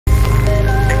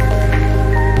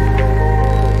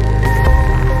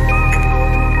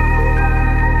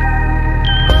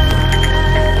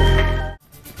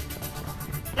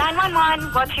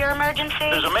your emergency?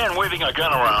 There's a man waving a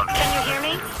gun around. Can you hear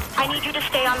me? I need you to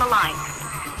stay on the line.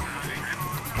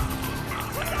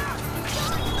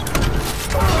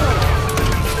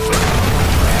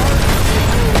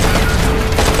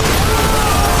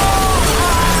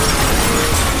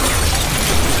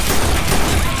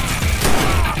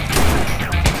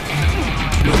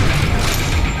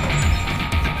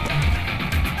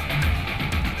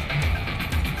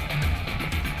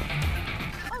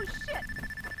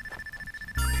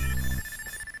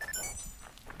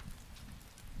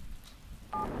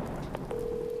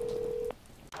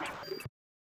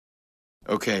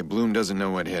 Okay, Bloom doesn't know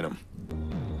what hit him.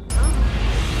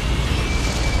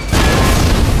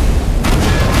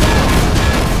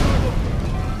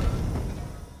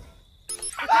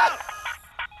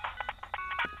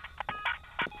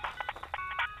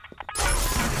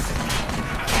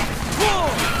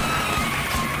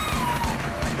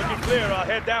 Looking clear, I'll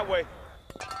head that way.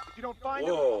 If you don't find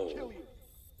him, Whoa. I'll kill you.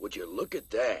 Would you look at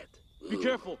that? Be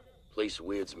careful. Place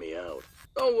weirds me out.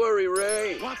 Don't worry,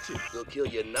 Ray. Watch it. They'll kill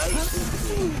you nice and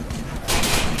clean.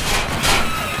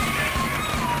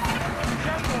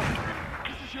 Careful.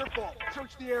 This is your fault.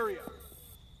 Search the area.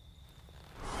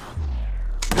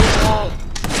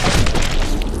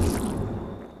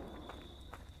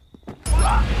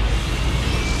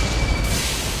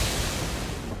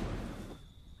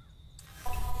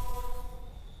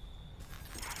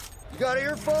 You got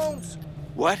earphones?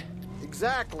 What?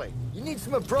 Exactly. You need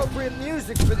some appropriate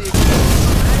music for the...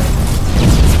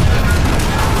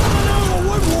 Oh,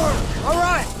 woodwork! All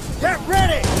right, get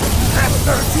ready! That's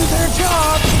better do their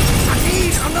job! I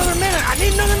need another minute! I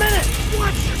need another minute!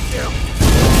 Watch yourself!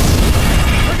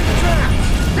 Look at the trap!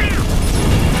 Damn!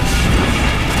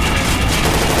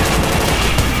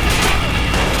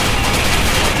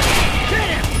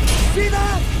 Damn! See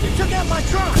that? You took out my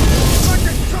trunk! I'm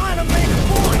just trying to make a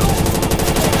point!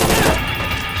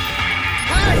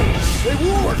 Hey! They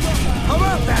warned! How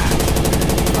about that?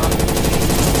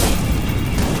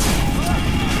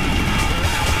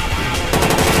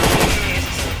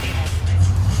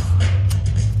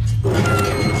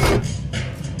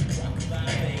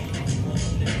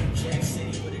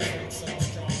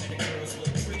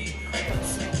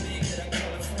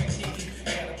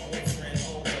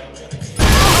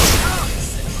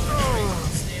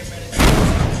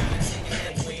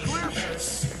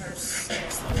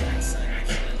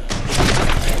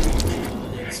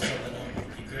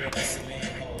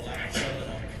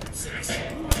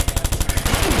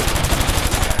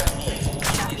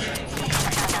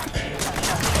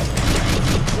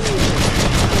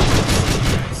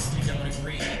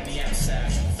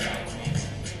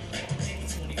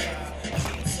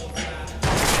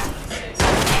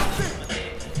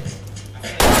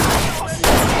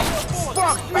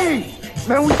 Fuck me!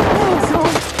 Man, we close, son!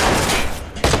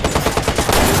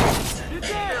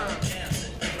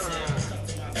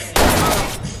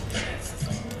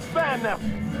 Ban them!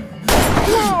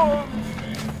 Whoa!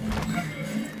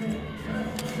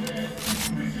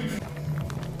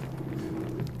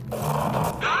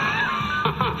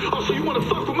 Oh, so you wanna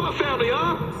fuck with my family,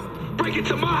 huh? Break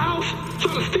into my house?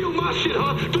 Trying to steal my shit,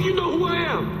 huh? Do you know who I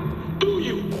am? Do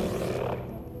you?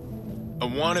 A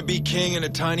wannabe king in a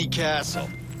tiny castle.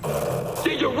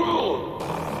 Then you're wrong!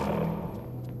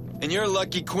 And you're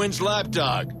Lucky Quinn's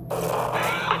lapdog.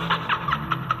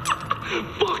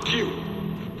 Fuck you!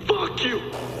 Fuck you!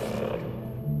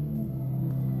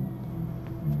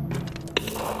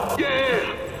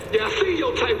 Yeah, I see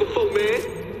your type of folk, man.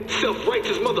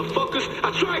 Self-righteous motherfuckers.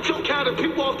 I tried your kind of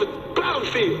people off the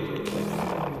battlefield.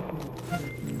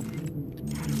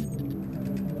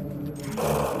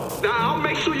 Now, I'll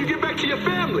make sure you get back to your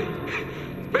family.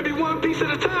 Maybe one piece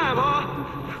at a time, huh?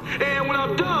 And when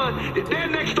I'm done, they're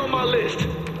next on my list.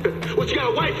 What, you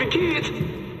got a wife and kids?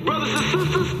 Brothers and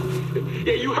sisters?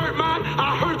 Yeah, you hurt mine,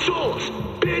 I hurt yours,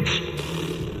 bitch.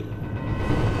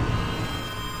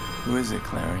 Who is it,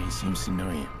 Clara? He seems to know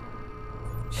you.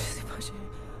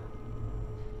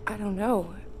 I don't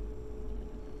know.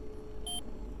 I'm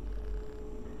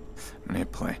gonna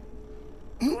hit play.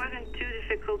 It wasn't too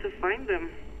difficult to find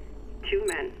them. Two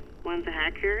men. One's a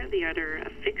hacker, the other a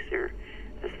fixer,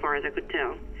 as far as I could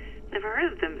tell. Never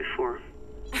heard of them before.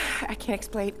 I can't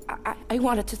explain. I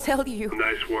wanted to tell you.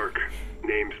 Nice work.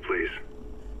 Names, please.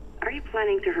 Are you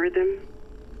planning to hurt them?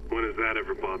 When has that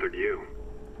ever bothered you?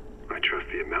 I trust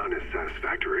the amount is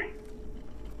satisfactory.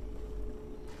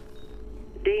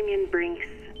 Damien Brinks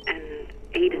and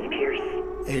Aiden Pierce.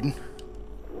 Aiden?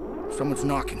 Someone's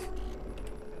knocking.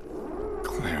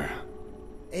 Clara.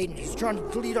 Aiden, he's trying to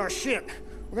delete our shit.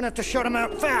 We're gonna have to shut him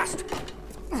out fast.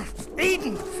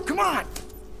 Aiden, come on!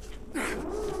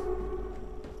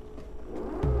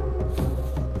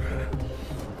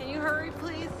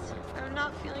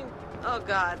 not feeling... Oh,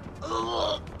 God.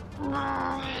 Oh,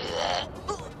 God.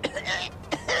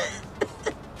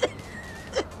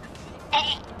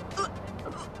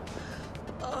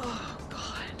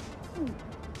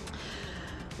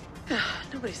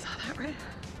 Nobody saw that, right?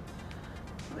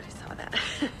 Nobody saw that. I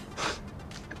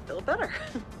feel better.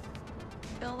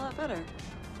 I feel a lot better.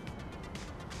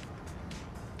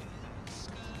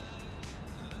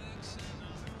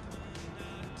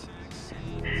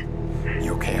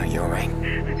 You okay? Are you alright?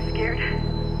 I'm scared.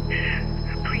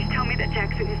 Please tell me that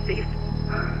Jackson is safe.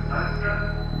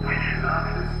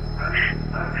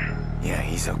 Yeah,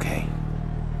 he's okay.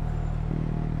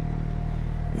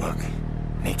 Look,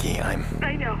 Nikki, I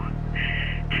know.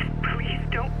 Just please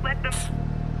don't let them...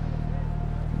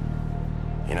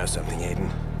 You know something, Aiden?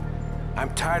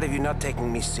 I'm tired of you not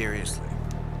taking me seriously.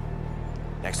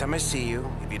 Next time I see you,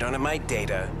 if you don't have my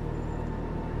data,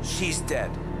 she's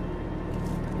dead.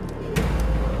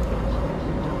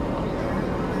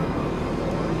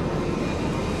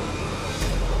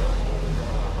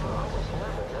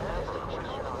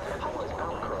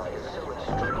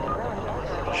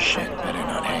 Shit, better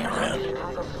not hang around.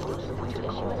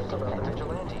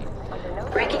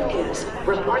 Breaking news.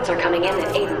 Reports are coming in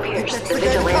that Aiden Pierce, the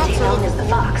vigilante known as the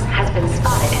Fox, has been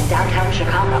spotted in downtown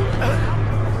Chicago.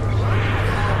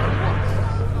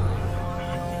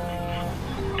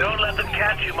 Don't let them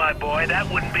catch you, my boy. That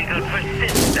wouldn't be good for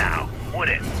Sid now, would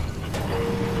it?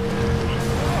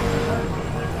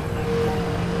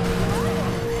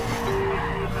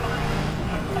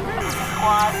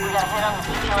 Squad, we got a hit on the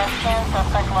PQS 10,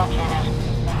 suspect located.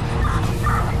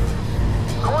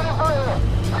 Going in for it.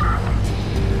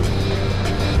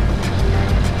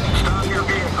 Stop your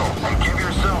vehicle and give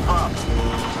yourself up.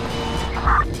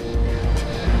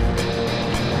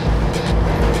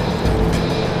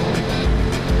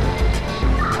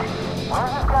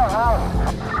 Where's this guy hiding?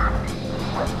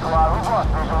 Squad, we've lost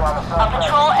visual on the suspect. A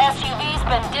patrol SUV's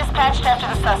been dispatched after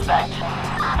the suspect.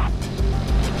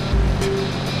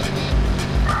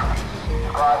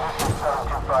 Squad, this is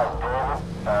 725, David.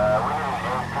 We need an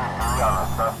APB on the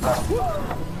suspect.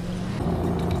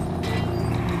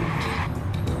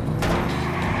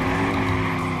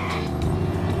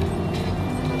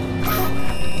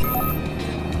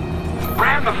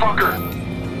 Grab the fucker!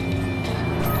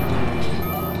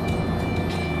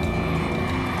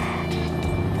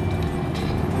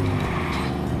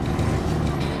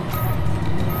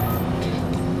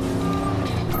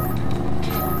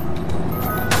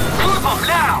 Clip him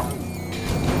now!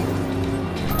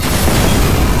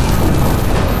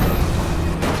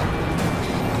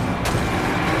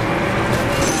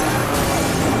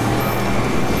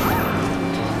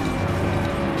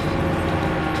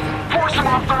 Force him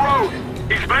off the road!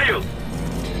 He's bailed!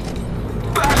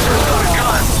 Bastard's got a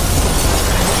gun!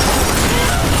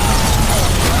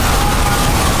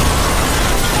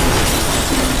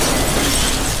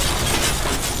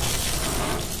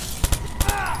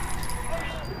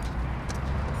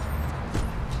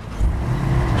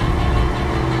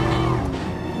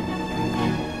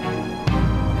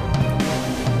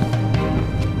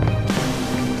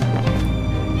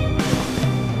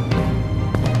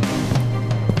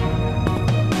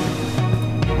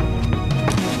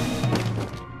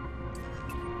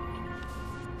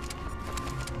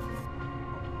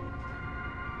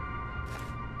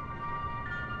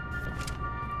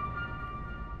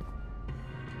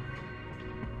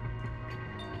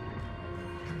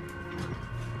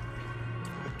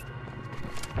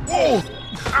 Whoa!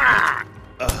 Ah!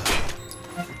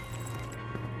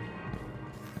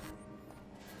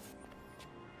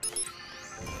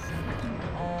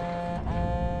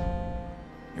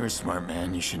 You're a smart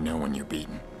man. You should know when you're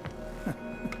beaten.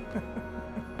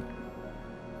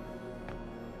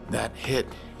 That hit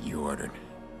you ordered.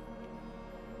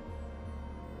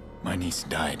 My niece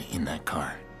died in that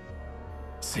car.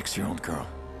 6-year-old girl.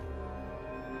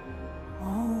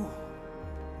 Oh.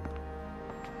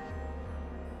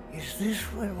 Is this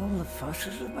what all the fuss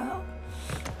is about?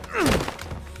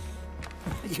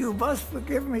 You must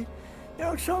forgive me. You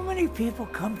know, so many people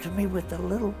come to me with the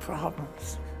little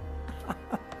problems.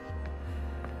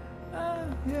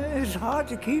 Yeah, it's hard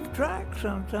to keep track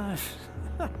sometimes.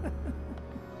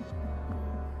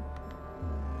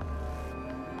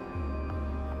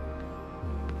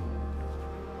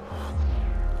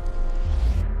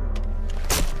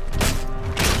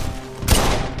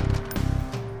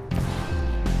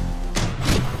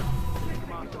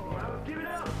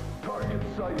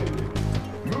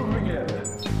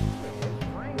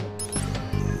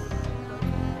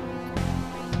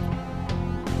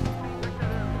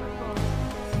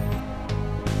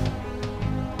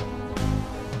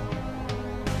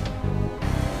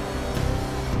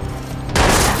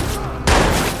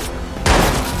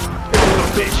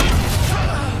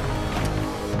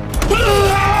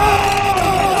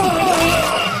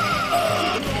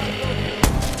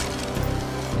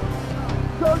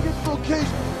 Target's location.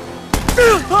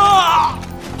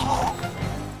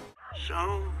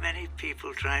 So many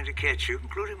people trying to catch you,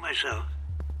 including myself.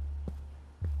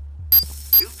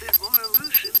 You've been more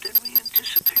elusive than we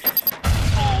anticipated.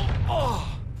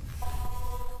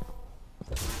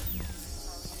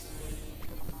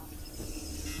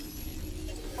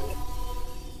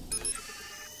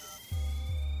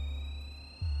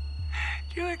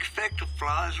 Do you expect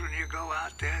applause when you go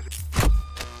out there?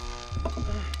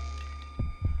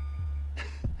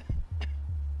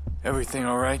 Everything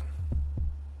all right?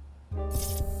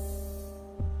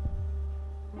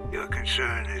 Your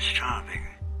concern is charming,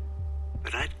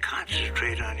 but I'd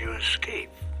concentrate on your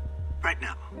escape right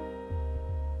now.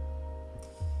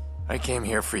 I came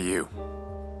here for you.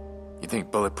 You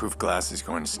think bulletproof glass is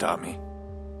going to stop me?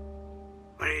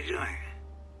 What are you doing?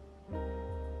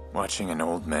 Watching an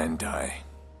old man die.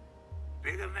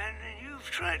 Bigger men than you've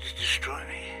tried to destroy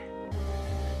me.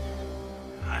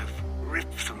 I've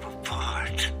ripped them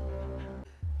apart.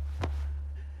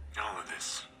 All of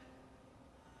this.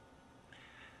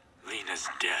 Lena's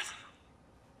death.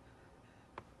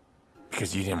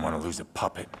 Because you didn't want to lose a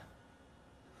puppet.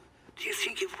 Do you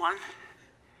think you've won?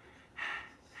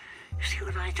 You see,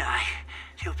 when I die,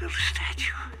 they'll build a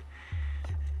statue.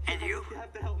 And you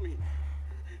have to help me.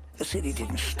 The city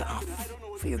didn't stop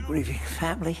for your grieving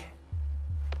family.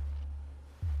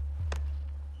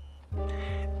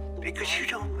 Because you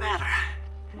don't matter.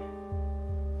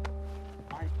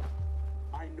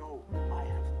 I know. I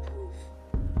have proof.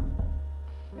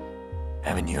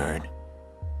 Haven't you heard?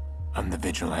 I'm the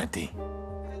vigilante.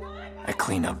 I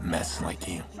clean up mess like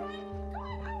you.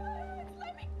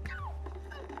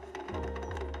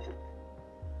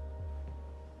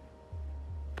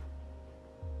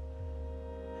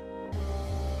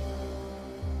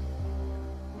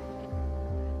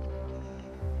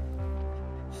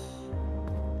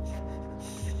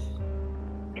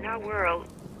 In our world,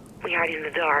 we hide in the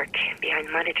dark,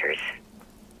 behind monitors.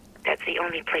 That's the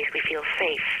only place we feel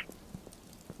safe.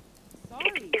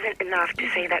 It isn't enough to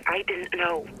say that I didn't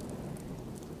know.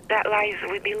 That lives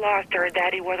would be lost or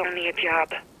that it was only a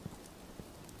job.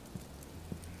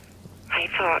 I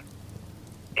thought,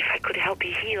 if I could help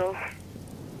you heal,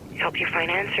 help you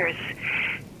find answers,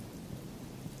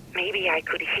 maybe I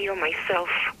could heal myself.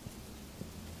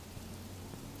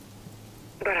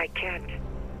 But I can't.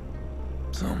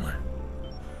 Somewhere.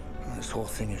 This whole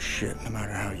thing is shit, no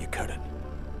matter how you cut it.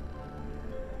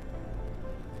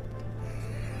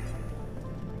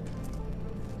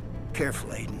 Careful,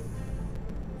 Aiden.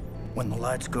 When the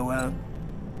lights go out,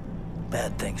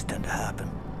 bad things tend to happen.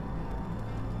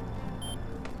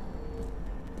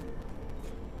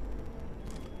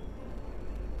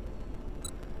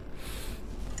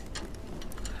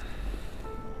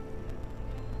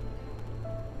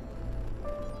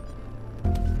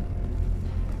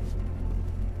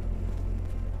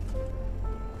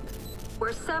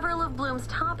 Where several of Bloom's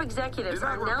top executives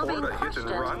are now being questioned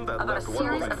about a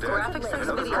series of graphic sex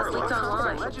videos leaked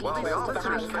online. While the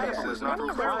officer's case is not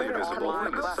clearly visible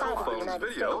in the cell phone's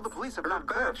video, the police have not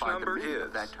badge number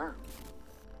is. That term.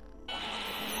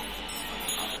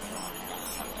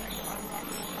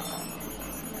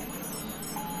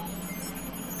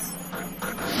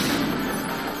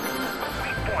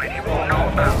 Weak point you won't know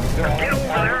about. Get over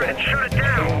there and shut it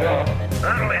down.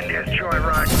 That'll end this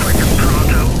joyride quick and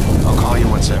pronto. I'll call you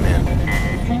once I'm in.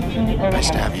 Nice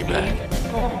to have you back.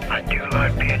 I do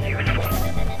like being useful.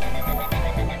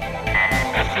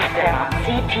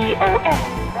 CTOS.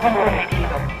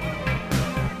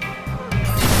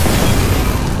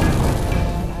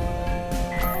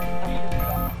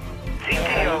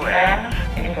 CTOS.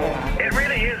 It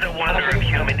really is a wonder of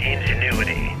human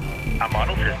ingenuity. A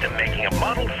model system making a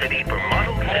model city for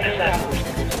model citizens.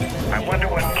 I wonder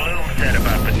what Bloom said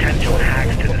about potential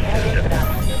hacks to the system.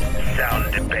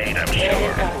 Sound debate, I'm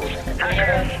sure.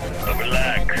 Hackers, but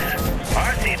relax.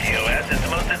 Our CTOS is the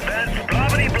most advanced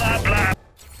blah-blah blah blah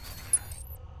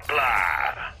blah.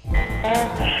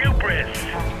 Hubris,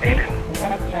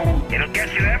 Aiden. It'll get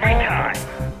you every time.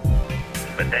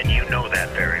 But then you know that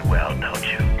very well, don't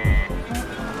you?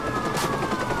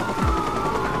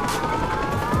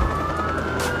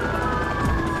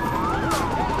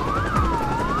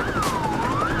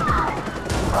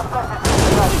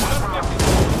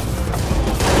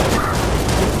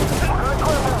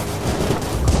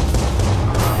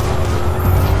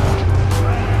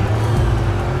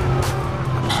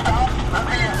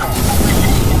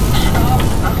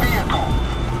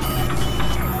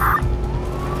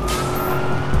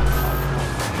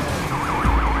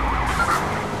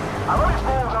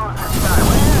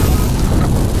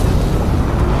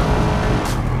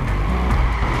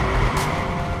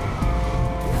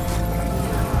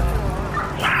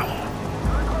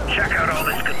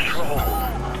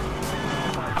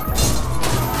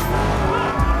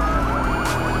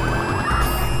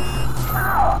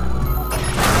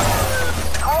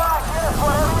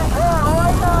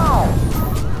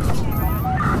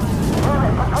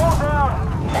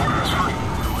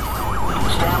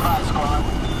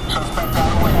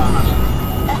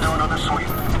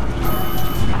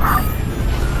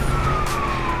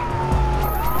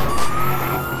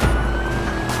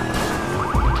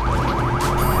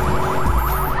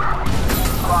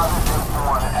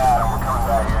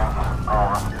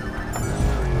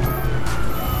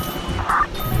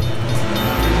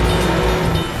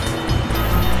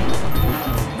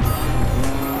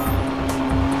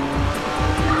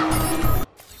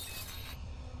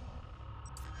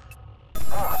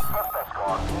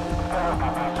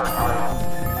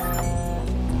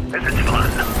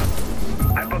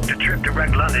 to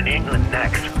wreck London, England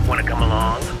next. Wanna come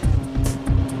along?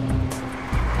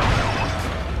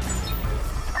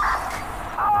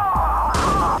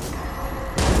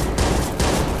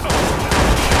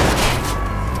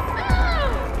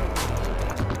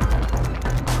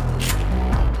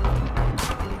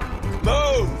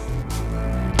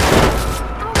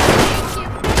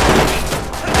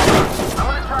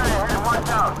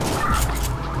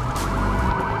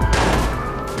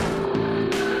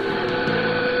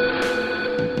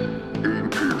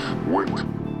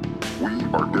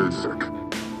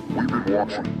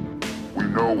 We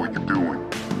know what you're doing.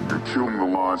 You're killing the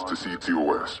lines to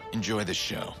CTOS. Enjoy the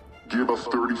show. Give us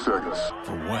 30 seconds.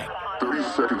 For what? 30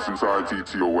 seconds inside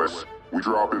CTOS. We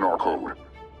drop in our code.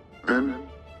 Then,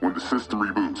 when the system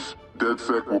reboots,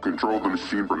 DedSec will control the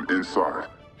machine from inside.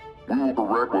 We will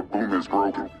correct what Boom has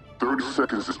broken. 30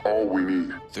 seconds is all we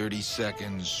need. 30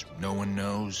 seconds, no one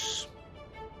knows?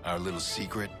 Our little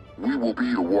secret? We will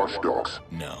be the watchdogs.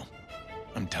 No.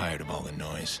 I'm tired of all the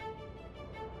noise.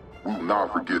 We will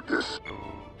not forget this.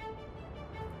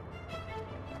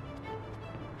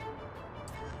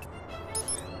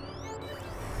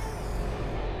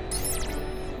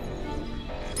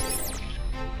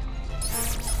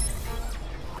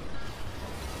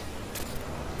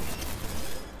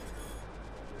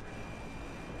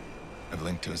 I've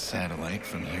linked to a satellite.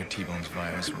 From here, T-Bone's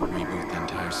virus will reboot the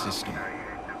entire system.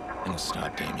 It'll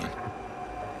stop Damien.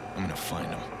 I'm gonna find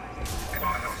him.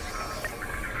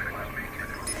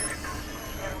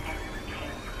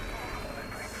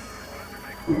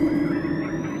 My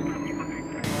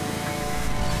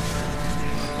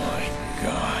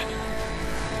God.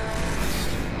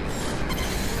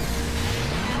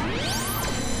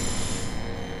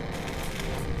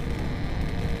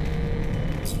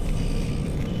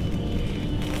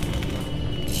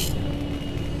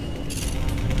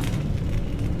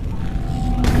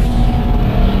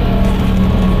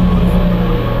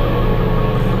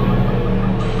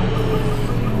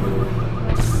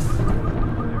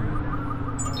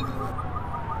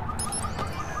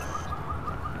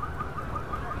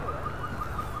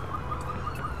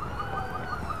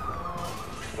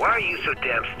 Why are you so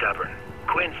damn stubborn?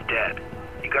 Quinn's dead.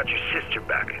 You got your sister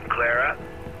back, and Clara?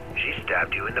 She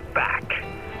stabbed you in the back.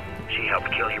 She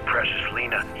helped kill your precious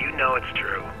Lena. You know it's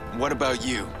true. What about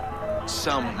you?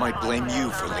 Some might blame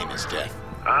you for Lena's death.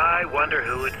 I wonder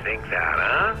who would think that,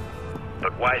 huh?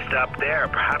 But why stop there?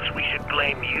 Perhaps we should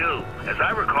blame you. As I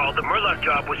recall, the Murloc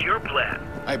job was your plan.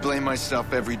 I blame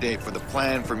myself every day for the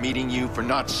plan, for meeting you, for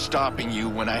not stopping you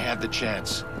when I had the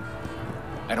chance.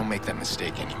 I don't make that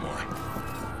mistake anymore.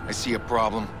 I see a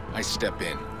problem, I step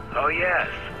in. Oh yes,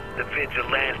 the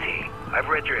vigilante. I've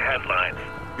read your headlines.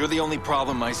 You're the only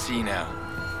problem I see now,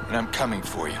 and I'm coming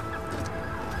for you.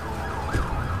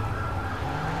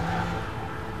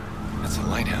 That's a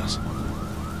lighthouse.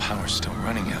 Power's still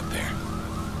running out there.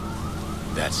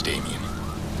 That's Damien.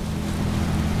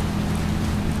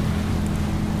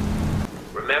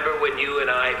 Remember when you and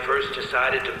I first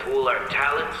decided to pool our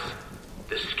talents?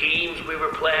 The schemes we were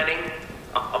planning?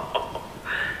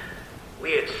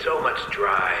 We had so much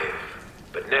drive,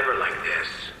 but never like this.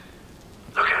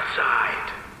 Look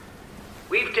outside.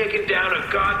 We've taken down a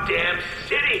goddamn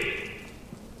city!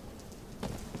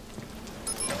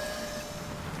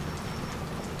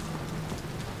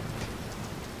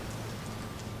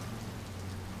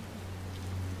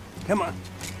 Come on.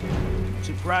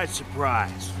 Surprise,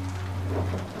 surprise.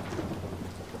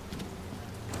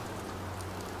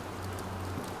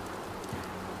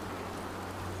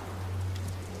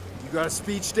 You got a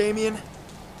speech, Damien?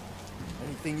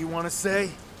 Anything you want to say?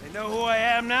 They know who I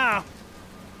am now.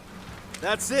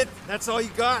 That's it? That's all you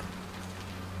got?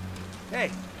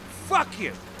 Hey, fuck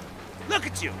you. Look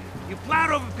at you. You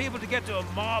plowed over people to get to a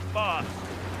mob boss.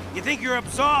 You think you're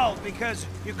absolved because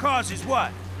your cause is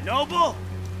what? Noble?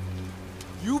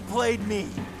 You played me.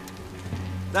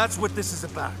 That's what this is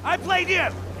about. I played you!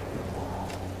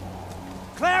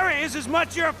 Clara is as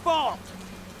much your fault.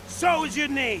 So is your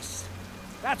niece.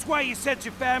 That's why you sent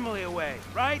your family away,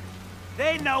 right?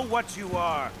 They know what you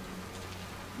are.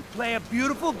 You play a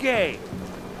beautiful game,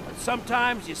 but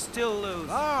sometimes you still lose.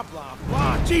 Blah, blah,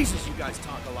 blah. Jesus, you guys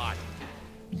talk a lot.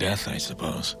 Death, I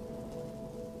suppose.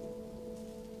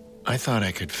 I thought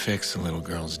I could fix the little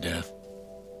girl's death,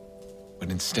 but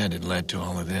instead it led to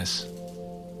all of this.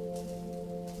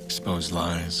 Exposed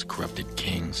lies, corrupted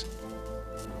kings,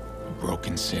 a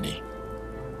broken city.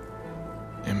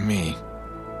 And me,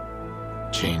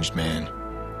 changed man.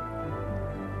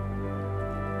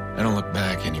 I don't look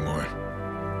back anymore.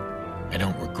 I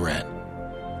don't regret.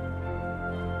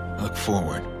 I look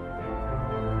forward.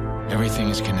 Everything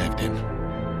is connected.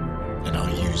 And I'll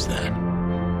use that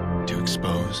to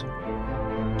expose,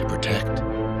 to protect,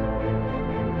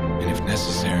 and if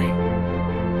necessary,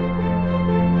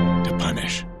 to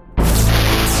punish.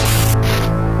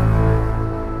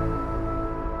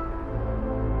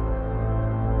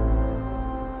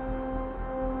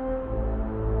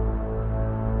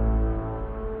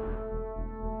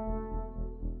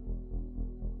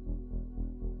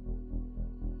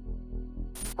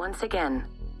 Once again,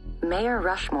 Mayor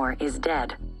Rushmore is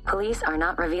dead. Police are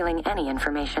not revealing any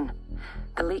information.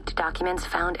 The leaked documents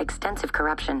found extensive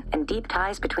corruption and deep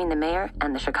ties between the mayor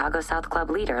and the Chicago South Club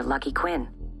leader, Lucky Quinn.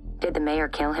 Did the mayor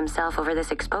kill himself over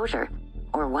this exposure,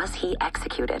 or was he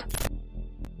executed?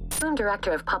 Bloom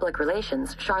Director of Public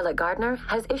Relations, Charlotte Gardner,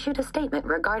 has issued a statement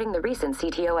regarding the recent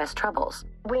CTOS troubles.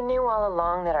 We knew all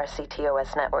along that our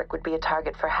CTOS network would be a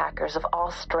target for hackers of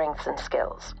all strengths and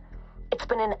skills. It's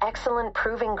been an excellent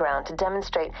proving ground to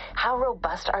demonstrate how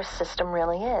robust our system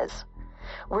really is.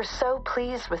 We're so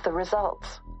pleased with the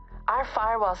results. Our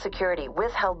firewall security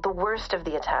withheld the worst of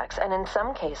the attacks, and in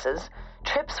some cases,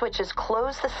 trip switches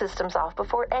closed the systems off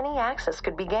before any access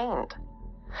could be gained.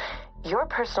 Your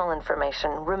personal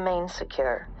information remains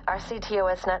secure. Our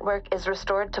CTOS network is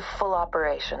restored to full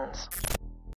operations.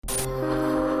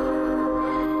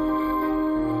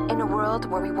 In a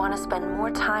world where we want to spend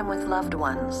more time with loved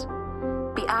ones,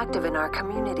 be active in our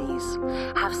communities,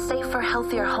 have safer,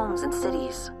 healthier homes and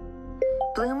cities,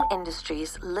 Bloom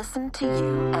Industries listen to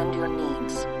you and your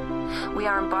needs. We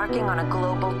are embarking on a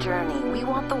global journey. We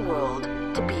want the world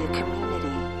to be a community.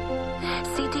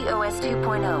 CTOS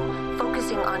 2.0,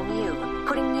 focusing on you,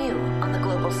 putting you on the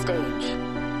global stage.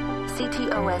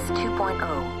 CTOS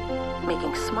 2.0,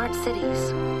 making smart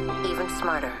cities even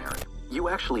smarter. You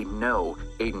actually know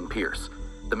Aiden Pierce,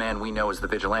 the man we know as the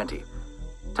Vigilante.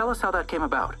 Tell us how that came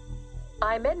about.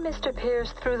 I met Mr.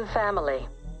 Pierce through the family,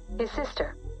 his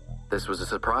sister. This was a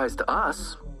surprise to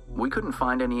us. We couldn't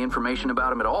find any information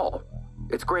about him at all.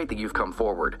 It's great that you've come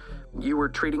forward. You were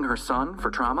treating her son for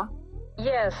trauma?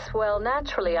 Yes, well,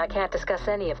 naturally I can't discuss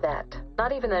any of that.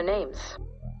 Not even their names.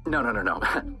 No.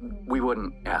 We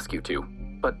wouldn't ask you to.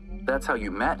 But that's how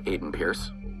you met Aiden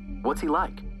Pierce. What's he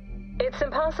like? It's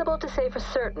impossible to say for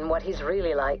certain what he's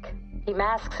really like. He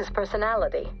masks his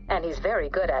personality, and he's very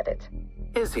good at it.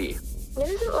 Is he? It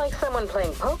isn't like someone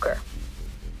playing poker.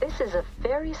 This is a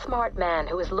very smart man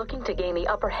who is looking to gain the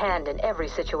upper hand in every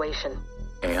situation.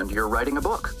 And you're writing a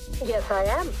book. Yes, I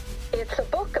am. It's a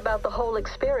book about the whole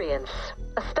experience,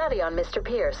 a study on Mr.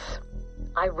 Pierce.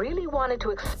 I really wanted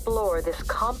to explore this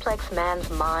complex man's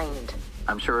mind.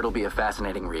 I'm sure it'll be a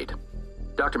fascinating read.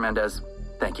 Dr. Mendez,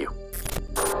 thank you.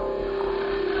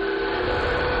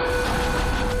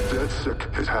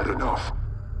 DedSec has had enough.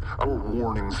 Our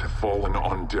warnings have fallen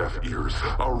on deaf ears.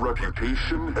 Our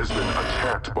reputation has been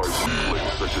attacked by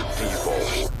weaklings such as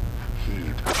Default.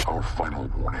 Heed our final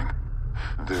warning.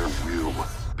 There will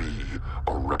be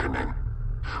a reckoning.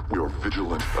 We are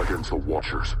vigilant against the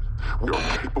Watchers. We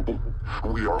are capable.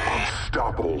 We are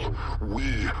unstoppable.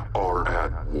 We are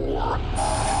at war.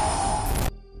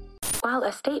 While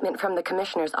a statement from the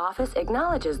Commissioner's office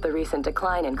acknowledges the recent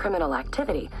decline in criminal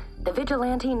activity, the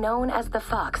vigilante known as the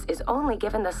Fox is only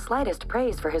given the slightest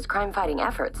praise for his crime-fighting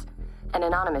efforts. An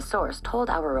anonymous source told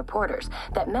our reporters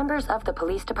that members of the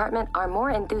police department are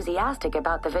more enthusiastic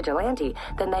about the vigilante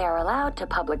than they are allowed to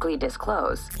publicly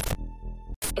disclose.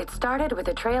 It started with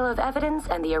a trail of evidence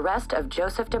and the arrest of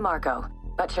Joseph DeMarco,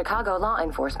 but Chicago law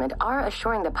enforcement are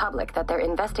assuring the public that their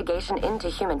investigation into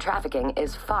human trafficking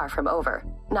is far from over.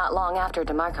 Not long after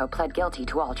DeMarco pled guilty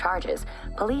to all charges,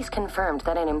 police confirmed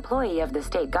that an employee of the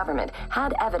state government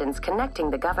had evidence connecting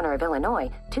the governor of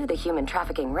Illinois to the human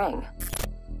trafficking ring.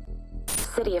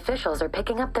 City officials are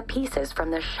picking up the pieces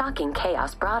from the shocking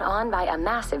chaos brought on by a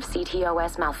massive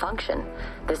CTOS malfunction.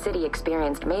 The city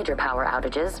experienced major power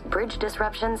outages, bridge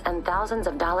disruptions, and thousands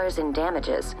of dollars in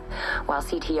damages. While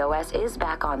CTOS is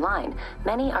back online,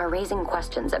 many are raising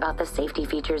questions about the safety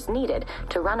features needed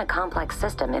to run a complex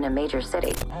system in a major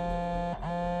city.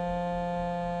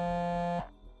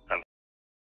 I'm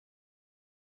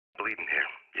bleeding here.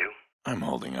 You? I'm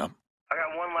holding up. I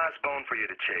got one last bone for you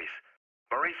to chase.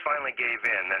 Maurice finally gave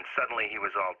in, then suddenly he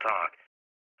was all talk.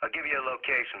 I'll give you a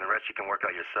location, the rest you can work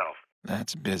out yourself.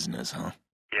 That's business, huh?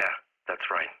 Yeah, that's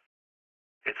right.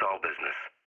 It's all business.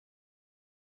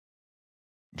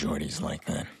 Jordy's like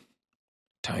that.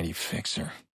 Tidy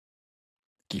fixer.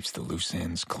 Keeps the loose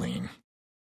ends clean.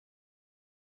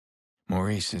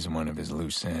 Maurice is one of his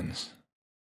loose ends,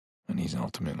 and he's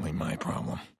ultimately my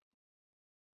problem.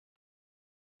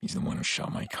 He's the one who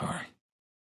shot my car,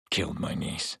 killed my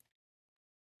niece.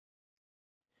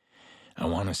 I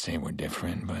want to say we're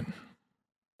different, but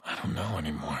I don't know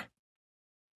anymore.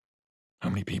 How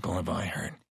many people have I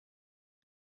hurt?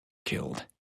 Killed?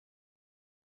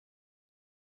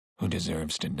 Who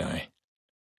deserves to die?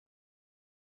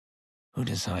 Who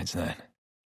decides that?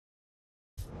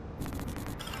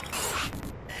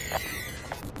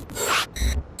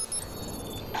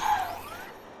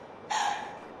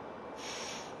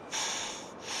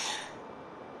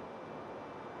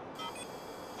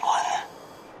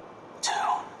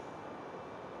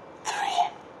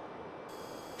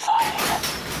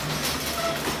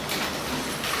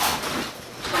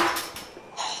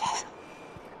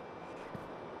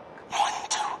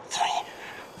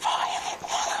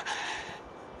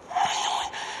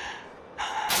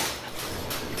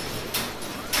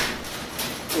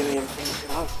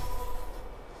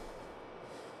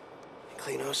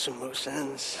 Clean some loose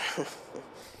ends.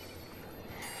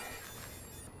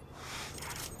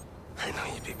 I know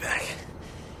you'd be back.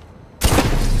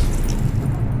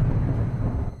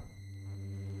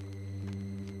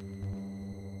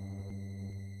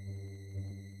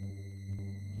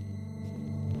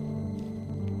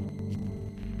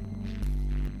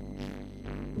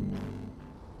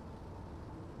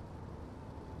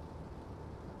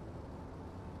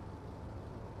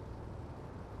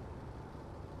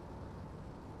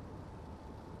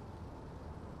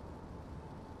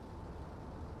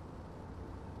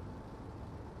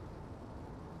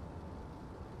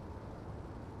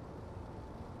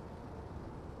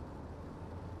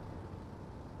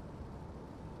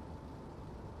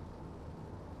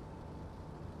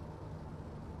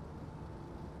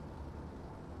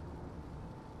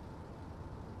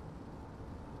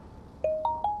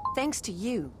 Thanks to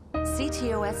you,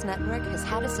 CTOS Network has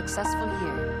had a successful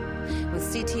year. With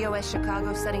CTOS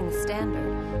Chicago setting the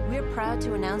standard, we're proud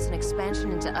to announce an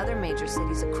expansion into other major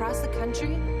cities across the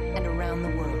country and around the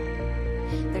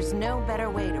world. There's no better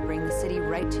way to bring the city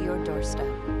right to your doorstep.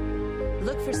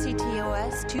 Look for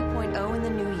CTOS 2.0 in the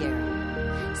new year.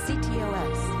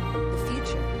 CTOS, the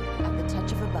future at the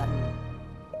touch of a button.